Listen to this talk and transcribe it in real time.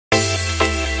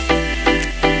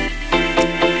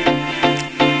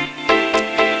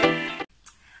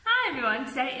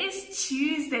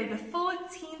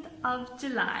14th of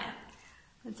July.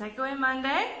 We'll take away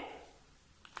Monday,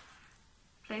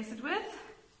 place it with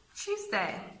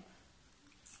Tuesday.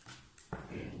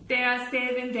 There are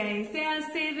 7 days, there are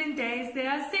 7 days, there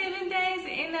are 7 days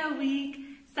in a week.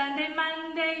 Sunday,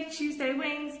 Monday, Tuesday,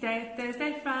 Wednesday,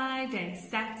 Thursday, Friday,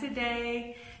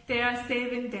 Saturday. There are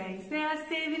 7 days, there are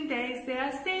 7 days, there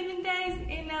are 7 days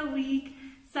in a week.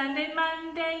 Sunday,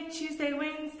 Monday, Tuesday,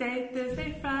 Wednesday,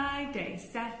 Thursday, Friday,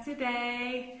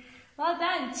 Saturday. Well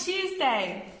done,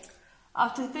 Tuesday.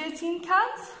 After 13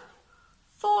 comes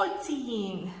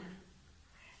 14.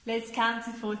 Let's count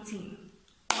to 14.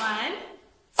 1,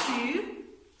 2,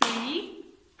 3,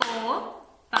 4,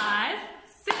 5,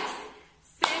 6,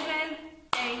 7,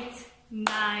 8,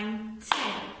 9,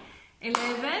 10,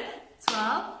 11,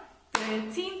 12,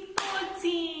 13,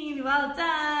 14. Well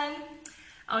done.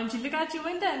 I want you to look out your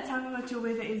window and tell me what your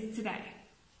weather is today.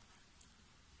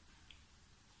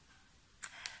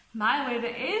 My weather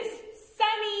is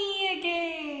sunny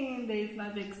again. There's my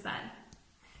big sun.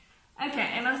 Okay,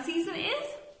 and our season is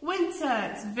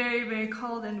winter. It's very, very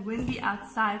cold and windy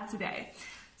outside today.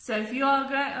 So if you are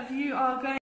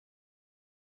going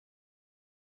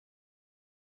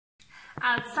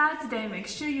outside today, make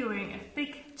sure you're wearing a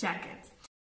thick jacket.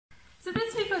 So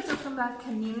this week we're talking about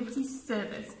community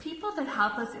service, people that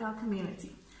help us in our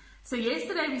community. So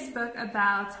yesterday we spoke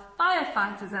about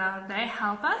firefighters and how they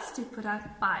help us to put out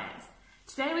fires.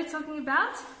 Today we're talking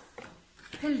about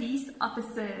police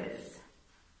officers,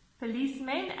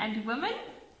 policemen and women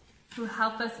who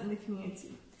help us in the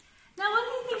community. Now, what do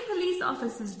you think police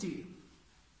officers do?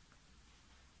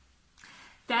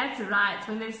 That's right,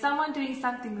 when there's someone doing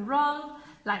something wrong,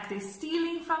 like they're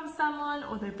stealing from someone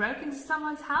or they broke into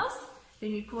someone's house,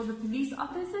 then you call the police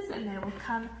officers and they will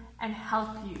come and help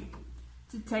you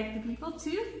to take the people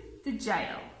to the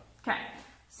jail. Okay,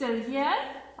 so here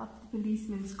are the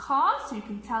policeman's car, so you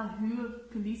can tell who a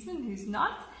policeman, who's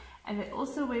not, and they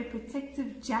also wear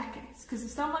protective jackets, because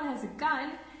if someone has a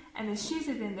gun and they shoot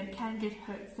at them, they can get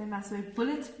hurt, so they must wear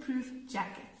bulletproof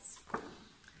jackets.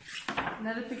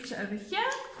 Another picture over here,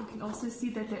 you can also see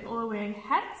that they're all wearing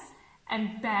hats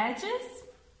and badges,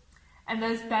 and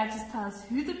those badges tell us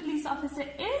who the police officer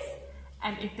is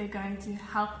and if they're going to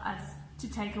help us to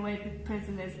take away the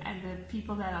prisoners and the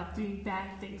people that are doing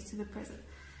bad things to the prison.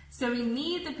 So we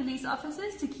need the police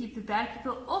officers to keep the bad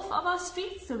people off of our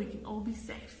streets so we can all be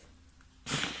safe.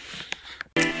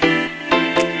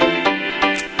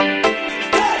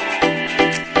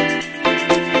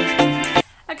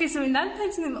 Okay, so we're done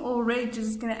painting them all red, you're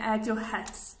just going to add your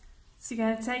hats. So you're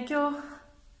going to take your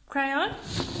crayon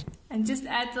and just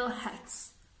add little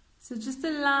hats. So just a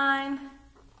line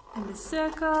and a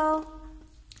circle,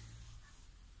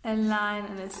 a line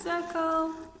and a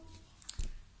circle,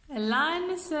 a line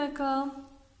and a circle,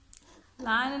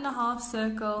 line and a half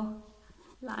circle,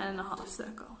 line and a half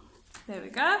circle. There we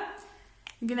go.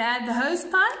 You're going to add the hose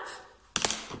pipe.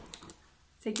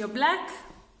 Take your black,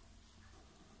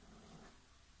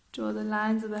 draw the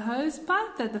lines of the hose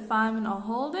pipe that the firemen are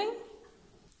holding,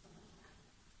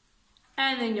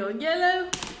 and then your yellow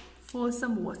for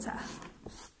some water.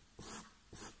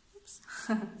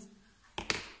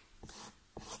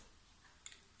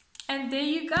 And there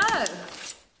you go.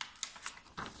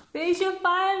 There's your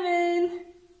fireman.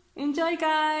 Enjoy,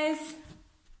 guys.